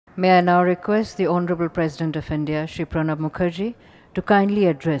May I now request the Honorable President of India, Shri Pranab Mukherjee, to kindly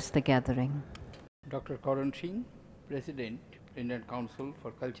address the gathering. Dr. Karan Singh, President, Indian Council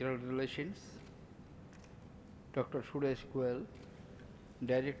for Cultural Relations, Dr. Suresh Goel,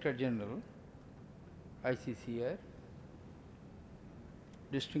 Director General, ICCR,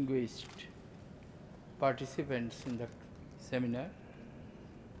 distinguished participants in the seminar,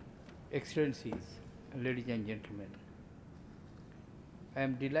 Excellencies, ladies and gentlemen. I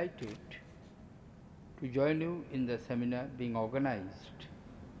am delighted to join you in the seminar being organized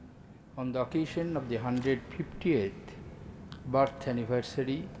on the occasion of the 150th birth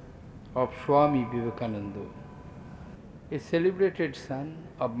anniversary of Swami Vivekananda, a celebrated son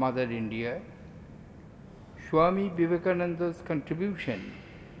of Mother India. Swami Vivekananda's contribution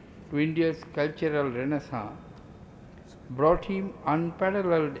to India's cultural renaissance brought him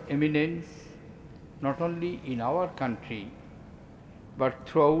unparalleled eminence not only in our country but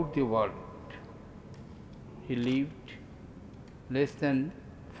throughout the world. He lived less than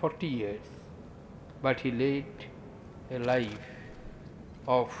 40 years, but he led a life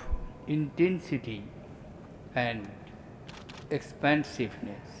of intensity and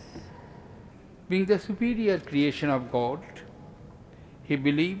expansiveness. Being the superior creation of God, he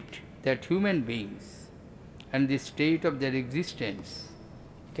believed that human beings and the state of their existence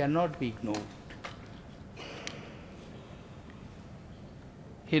cannot be ignored.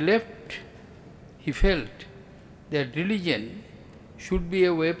 He felt that religion should be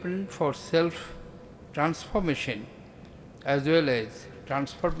a weapon for self-transformation as well as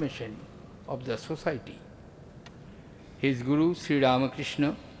transformation of the society. His Guru Sri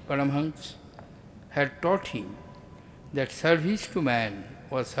Ramakrishna Paramhans had taught him that service to man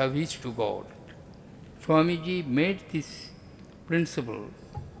was service to God. Swamiji made this principle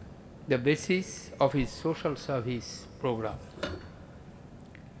the basis of his social service program.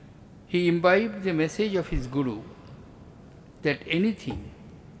 He imbibed the message of his Guru that anything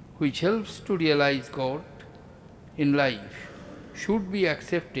which helps to realize God in life should be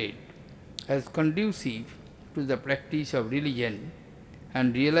accepted as conducive to the practice of religion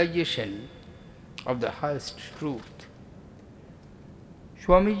and realization of the highest truth.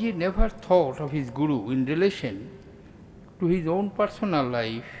 Swamiji never thought of his Guru in relation to his own personal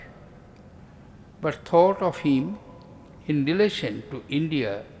life, but thought of him in relation to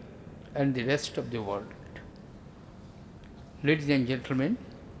India and the rest of the world. Ladies and gentlemen,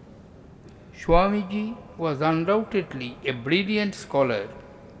 Swamiji was undoubtedly a brilliant scholar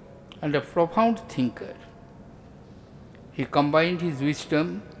and a profound thinker. He combined his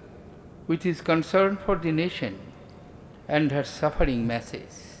wisdom with his concern for the nation and her suffering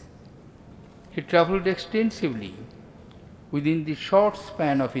masses. He traveled extensively within the short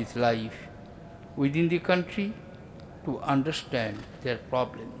span of his life within the country to understand their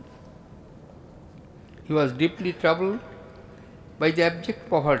problems. He was deeply troubled by the abject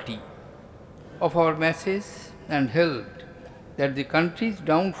poverty of our masses and held that the country's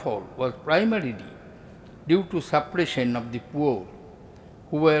downfall was primarily due to suppression of the poor,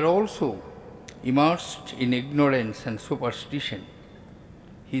 who were also immersed in ignorance and superstition.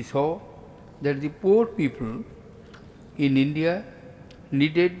 He saw that the poor people in India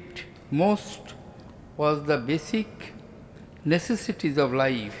needed most was the basic necessities of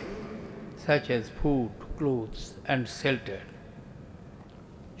life, such as food, clothes, and shelter.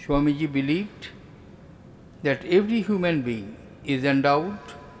 Swamiji believed that every human being is endowed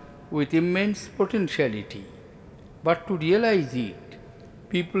with immense potentiality, but to realize it,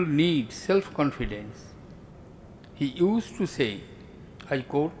 people need self-confidence. He used to say, I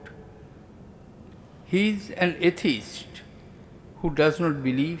quote, "He is an atheist who does not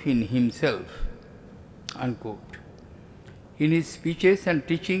believe in himself," unquote. In his speeches and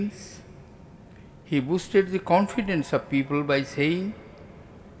teachings, he boosted the confidence of people by saying,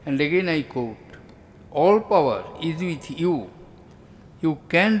 and again I quote, "All power is with you. You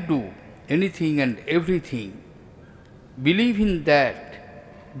can do anything and everything. Believe in that.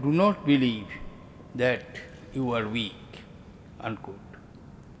 Do not believe that you are weak," unquote.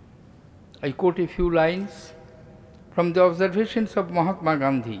 I quote a few lines from the observations of Mahatma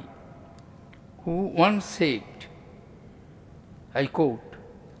Gandhi, who once said, I quote,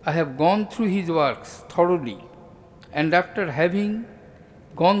 "I have gone through his works thoroughly, and after having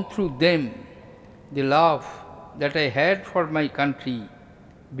gone through them, the love that I had for my country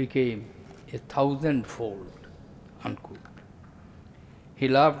became 1,000-fold," unquote. He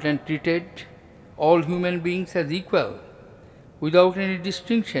loved and treated all human beings as equal, without any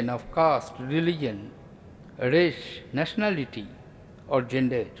distinction of caste, religion, race, nationality, or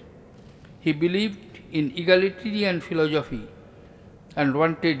gender. He believed in egalitarian philosophy and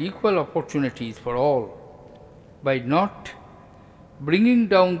wanted equal opportunities for all by not bringing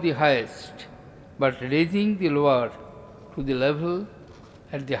down the highest but raising the lower to the level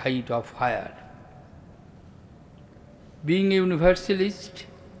at the height of higher. Being a universalist,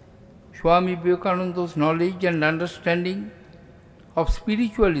 Swami Vivekananda's knowledge and understanding of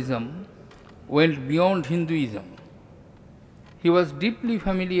spiritualism went beyond Hinduism. He was deeply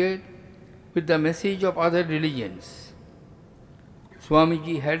familiar with the message of other religions.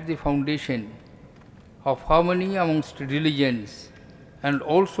 Swamiji had the foundation of harmony amongst religions and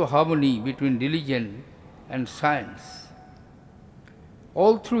also harmony between religion and science.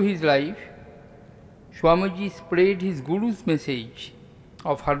 All through his life, Swamiji spread his Guru's message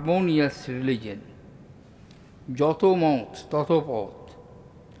of harmonious religion. Joto mot, tato pot,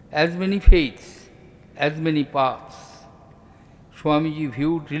 as many faiths, as many paths. Swamiji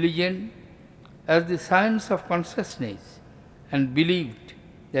viewed religion as the science of consciousness and believed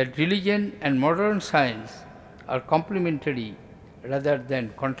that religion and modern science are complementary rather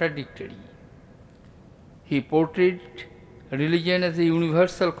than contradictory. He portrayed religion as a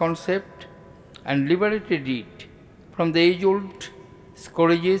universal concept and liberated it from the age-old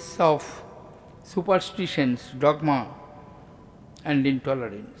scourges of superstitions, dogma, and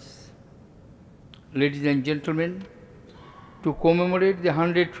intolerance. Ladies and gentlemen, to commemorate the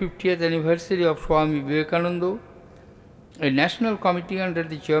 150th anniversary of Swami Vivekananda, a national committee under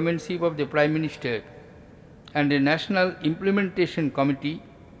the chairmanship of the Prime Minister and a national implementation committee,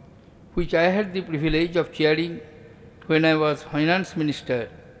 which I had the privilege of chairing when I was Finance Minister,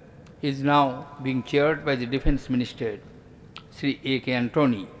 is now being chaired by the Defence Minister, Shri A.K.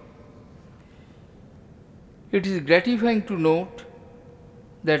 Antony. It is gratifying to note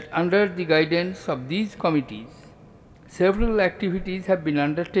that under the guidance of these committees, several activities have been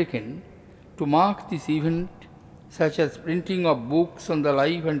undertaken to mark this event, such as printing of books on the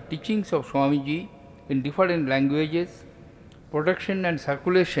life and teachings of Swamiji in different languages, production and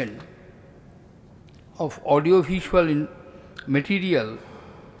circulation of audiovisual material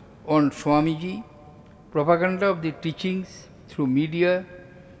on Swamiji, propaganda of the teachings through media,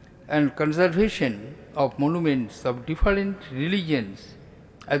 and conservation of monuments of different religions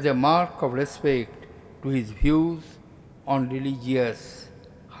as a mark of respect to his views on religious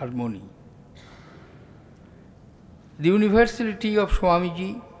harmony. The universality of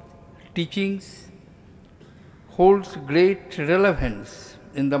Swamiji teachings holds great relevance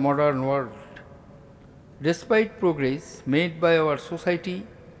in the modern world. Despite progress made by our society,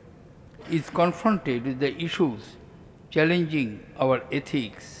 is confronted with the issues challenging our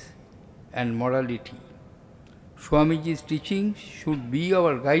ethics and morality. Swamiji's teachings should be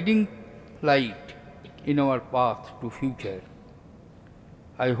our guiding light in our path to future.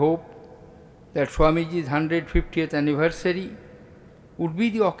 I hope that Swamiji's 150th anniversary would be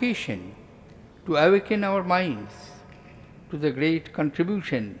the occasion to awaken our minds to the great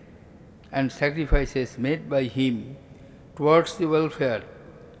contribution and sacrifices made by him towards the welfare,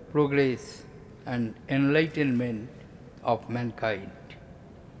 progress, and enlightenment of mankind.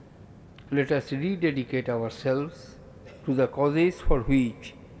 Let us rededicate ourselves to the causes for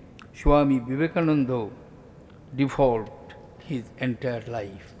which Swami Vivekananda devoted his entire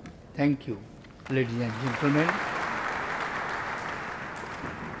life. Thank you, ladies and gentlemen.